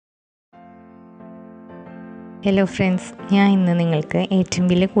Hello friends, ഞാൻ ഇന്ന് നിങ്ങൾക്ക് ഏറ്റവും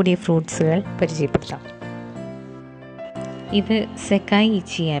വില കൂടിയ ഫ്രൂട്ട്സുകൾ പരിചയപ്പെടുത്താം. ഇത് സെക്കായ്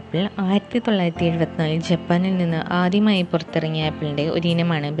ഇച്ചി ആപ്പിൾ. 1974 ജപ്പാനിൽ നിന്ന് ആദ്യമായി പുറത്തിറങ്ങിയ ആപ്പിളിൻ്റെ ഒരു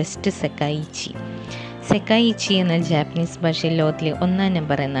ഇനമാണ് ബെസ്റ്റ് സെക്കായ് ഇച്ചി. സെക്കായ് ഇച്ചി എന്ന ജാപ്പനീസ് ഭാഷയിൽ ലോകത്തിലെ 1-ാം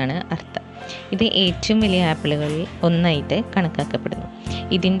നമ്പർ എന്നാണ് അർത്ഥം. ഇത് ഏറ്റവും വലിയ ആപ്പിളുകളിൽ ഒന്നായിട്ട് കണക്കാക്കപ്പെടുന്നു.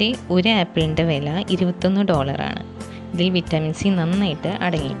 ഇതിൻ്റെ ഒരു ആപ്പിളിൻ്റെ വില $21. ഇതിൽ വിറ്റാമിൻ സി നന്നായിട്ട്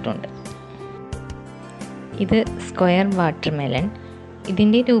അടങ്ങിയിട്ടുണ്ട്. ഇത് സ്ക്വയർ വാട്ടർമെലൺ.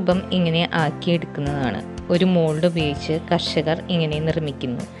 ഇതിൻ്റെ രൂപം ഇങ്ങനെ ആക്കിയെടുക്കുന്നതാണ്. ഒരു മോൾഡ് ഉപയോഗിച്ച് കർഷകർ ഇങ്ങനെ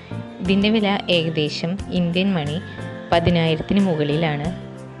നിർമ്മിക്കുന്നു. ഇതിൻ്റെ വില ഏകദേശം ഇന്ത്യൻ മണി 10,000-ന് മുകളിലാണ്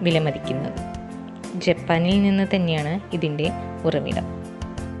വിലമതിക്കുന്നത്. ജപ്പാനിൽ നിന്ന് തന്നെയാണ് ഇതിൻ്റെ ഉറവിടം.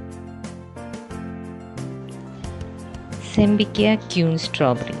 സെംബിക്ക ക്യൂൺ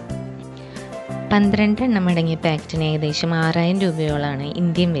സ്ട്രോബെറി. 12 എണ്ണം അടങ്ങിയ പാക്കറ്റിന് ഏകദേശം 6,000 രൂപയോളാണ്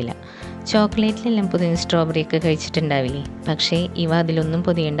ഇന്ത്യൻ വില. ചോക്ലേറ്റിലെല്ലാം പൊതിഞ്ഞ സ്ട്രോബെറിയൊക്കെ കഴിച്ചിട്ടുണ്ടാവില്ലേ? പക്ഷേ ഇവ അതിലൊന്നും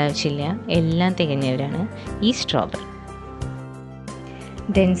പൊതിയേണ്ട ആവശ്യമില്ല. എല്ലാം തികഞ്ഞവരാണ് ഈ സ്ട്രോബെറി.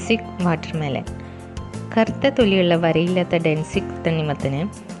 ഡെൻസിക് വാട്ടർമെലൺ. കറുത്ത തൊലിയുള്ള വരയില്ലാത്ത ഡെൻസിക് തണ്ണിമത്തന്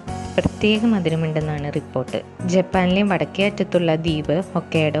പ്രത്യേക മധുരമുണ്ടെന്നാണ് റിപ്പോർട്ട്. ജപ്പാനിലെ വടക്കേ അറ്റത്തുള്ള ദ്വീപ്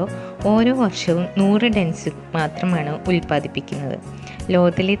ഹൊക്കൈഡോ ഓരോ വർഷവും 100 ഡെൻസിക് മാത്രമാണ് ഉൽപ്പാദിപ്പിക്കുന്നത്.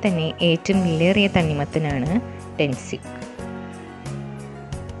 ലോകത്തിലെ തന്നെ ഏറ്റവും വിലയേറിയ തണ്ണിമത്തനാണ് ഡെൻസിക്.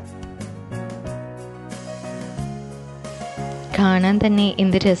 കാണാൻ തന്നെ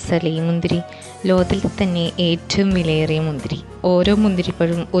എന്ത് രസമല്ലേ ഈ മുന്തിരി! ലോകത്തിൽ തന്നെ ഏറ്റവും വിലയേറിയ മുന്തിരി. ഓരോ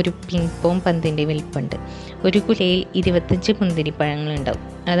മുന്തിരിപ്പഴവും ഒരു പിങ് പോങ് പന്തിൻ്റെ വലിപ്പമുണ്ട്. ഒരു കുലയിൽ 25 മുന്തിരിപ്പഴങ്ങളുണ്ടാവും.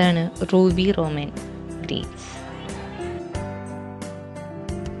 അതാണ് റൂബി റോമൻ ഗ്രേപ്സ്.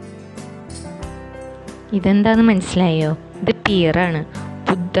 ഇതെന്താണെന്ന് മനസ്സിലായോ? ഇത് പിയറാണ്.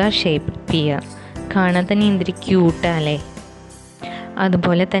 ബുദ്ധ ഷേപ്പ് പിയർ. കാണാൻ തന്നെ എന്തൊരു ക്യൂട്ടാല്ലേ!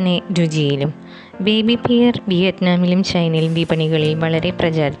 അതുപോലെ തന്നെ രുചിയിലും. ബേബി പിയർ വിയറ്റ്നാമിലും ചൈനയിലും വിപണികളിൽ വളരെ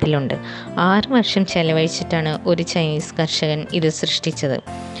പ്രചാരത്തിലുണ്ട്. 6 വർഷം ചെലവഴിച്ചിട്ടാണ് ഒരു ചൈനീസ് കർഷകൻ ഇത് സൃഷ്ടിച്ചത്.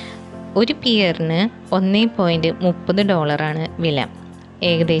 ഒരു പിയറിന് $1.30 വില.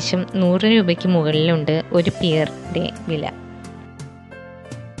 ഏകദേശം 100 രൂപയ്ക്ക് മുകളിലുണ്ട് ഒരു പിയറിൻ്റെ വില.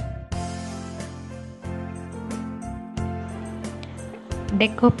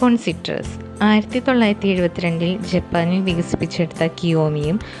 ഡെക്കോപോൺ സിട്രസ്. 1972 ജപ്പാനിൽ വികസിപ്പിച്ചെടുത്ത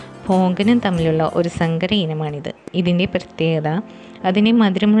കിയോമിയും പോങ്കനും തമ്മിലുള്ള ഒരു സങ്കര ഇനമാണിത്. ഇതിൻ്റെ പ്രത്യേകത അതിൻ്റെ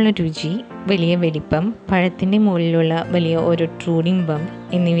മധുരമുള്ള രുചി, വലിയ വലിപ്പം, പഴത്തിൻ്റെ മുകളിലുള്ള വലിയ ഒരു ട്രൂഡിംഗ് ബംപ്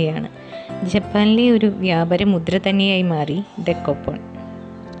എന്നിവയാണ്. ജപ്പാനിലെ ഒരു വ്യാപാര മുദ്ര തന്നെയായി മാറി ഡെക്കോപോൺ.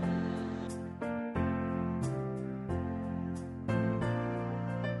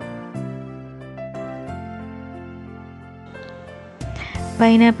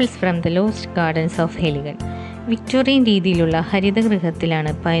 Pineapples from the lost gardens of ഹെലിഗൺ. Victorian രീതിയിലുള്ള ഹരിതഗൃഹത്തിലാണ്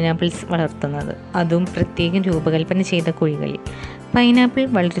പൈനാപ്പിൾസ് വളർത്തുന്നത്. അതും പ്രത്യേകം രൂപകൽപ്പന ചെയ്ത കുഴികളിൽ. പൈനാപ്പിൾ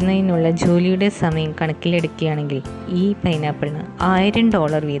വളരുന്നതിനുള്ള ജോലിയുടെ സമയം കണക്കിലെടുക്കുകയാണെങ്കിൽ ഈ പൈനാപ്പിളിന്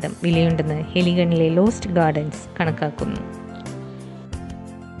 $1,000 വീതം വിലയുണ്ടെന്ന് ഹെലിഗണിലെ ലോസ്റ്റ് ഗാർഡൻസ് കണക്കാക്കുന്നു.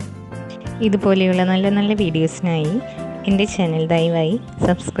 ഇതുപോലെയുള്ള നല്ല നല്ല വീഡിയോസിനായി എൻ്റെ ചാനൽ ദയവായി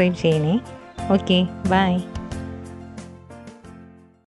സബ്സ്ക്രൈബ് ചെയ്യണേ. Okay, by.